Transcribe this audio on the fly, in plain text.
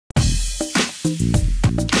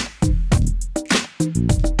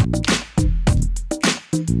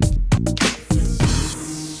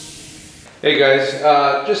Hey guys,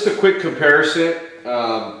 just a quick comparison.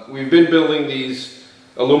 We've been building these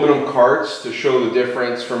aluminum carts to show the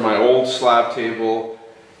difference from my old slab table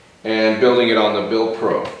and building it on the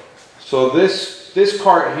BuildPro. So this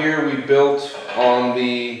cart here we built on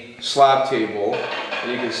the slab table,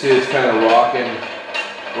 and you can see it's kind of rocking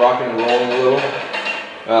and rolling a little.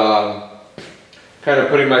 Kind of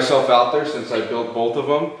putting myself out there since I built both of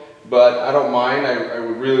them, but I don't mind. I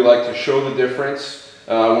would really like to show the difference.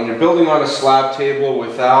 When you're building on a slab table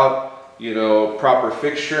without, proper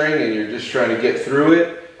fixturing and you're just trying to get through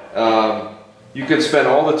it, you could spend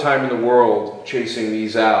all the time in the world chasing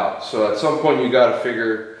these out. So at some point you got to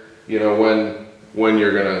figure, when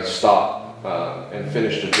you're going to stop and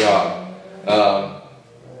finish the job.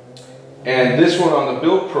 And this one on the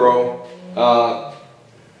BuildPro,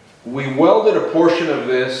 we welded a portion of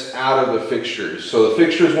this out of the fixtures. So the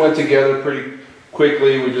fixtures went together pretty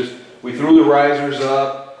quickly. We threw the risers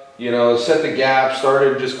up, set the gap,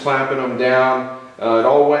 started just clamping them down. It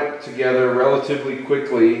all went together relatively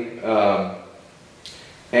quickly.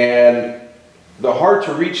 And the hard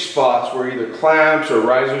to reach spots where either clamps or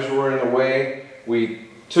risers were in the way, we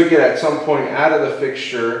took it at some point out of the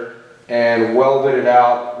fixture and welded it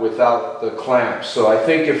out without the clamps. So I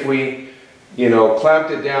think if we, clamped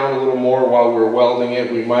it down a little more while we were welding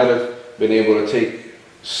it, we might have been able to take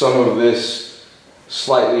some of this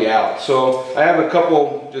slightly out. So I have a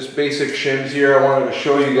couple just basic shims here I wanted to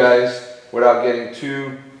show you guys without getting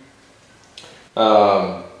too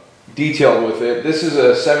detailed with it. This is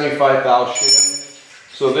a 75 thou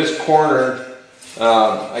shim. So this corner,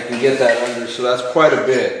 I can get that under, so that's quite a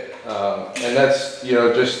bit. And that's,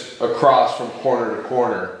 just across from corner to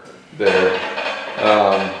corner there.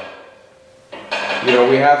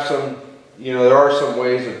 We have some, there are some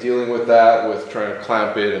ways of dealing with that, with trying to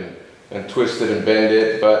clamp it and twist it and bend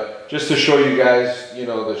it, but just to show you guys,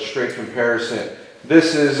 the straight comparison.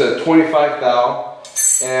 This is a 25 thou,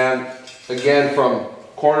 and again, from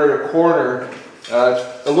corner to corner,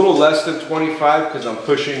 it's a little less than 25 because I'm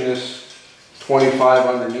pushing this 25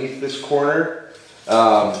 underneath this corner.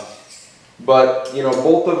 But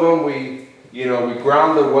both of them, we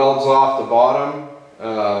ground the welds off the bottom,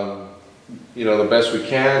 the best we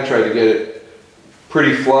can, try to get it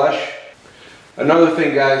pretty flush. Another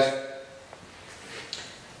thing, guys,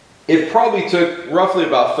 it probably took roughly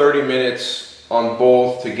about 30 minutes on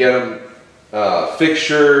both to get them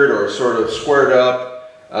fixtured or sort of squared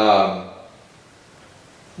up.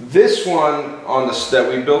 This one that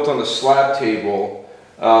we built on the slab table,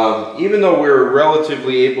 even though we were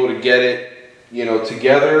relatively able to get it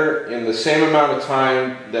together in the same amount of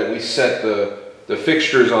time that we set the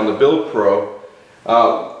fixtures on the BuildPro,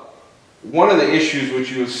 one of the issues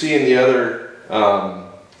which you will see in the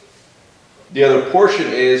other portion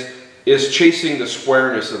is chasing the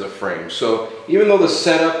squareness of the frame. So even though the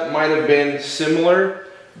setup might have been similar,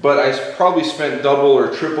 but I probably spent double or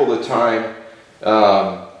triple the time,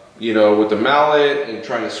 with the mallet and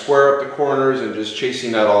trying to square up the corners and just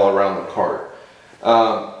chasing that all around the cart.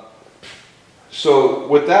 So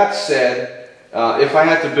with that said, if I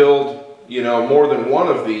had to build, more than one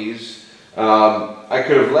of these, I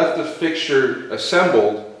could have left the fixture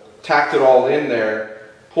assembled, tacked it all in there,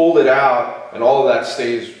 pulled it out, and all of that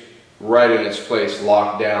stays right in its place,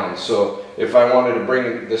 locked down. So if I wanted to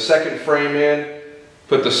bring the second frame in,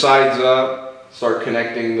 put the sides up, start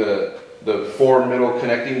connecting the four middle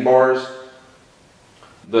connecting bars,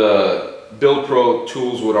 the BuildPro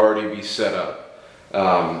tools would already be set up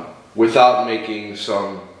without making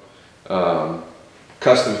some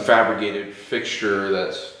custom fabricated fixture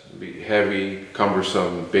that's heavy,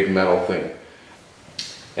 cumbersome, big metal thing.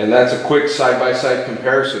 And that's a quick side-by-side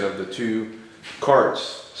comparison of the two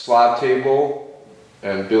carts, slab table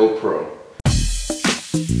and BuildPro.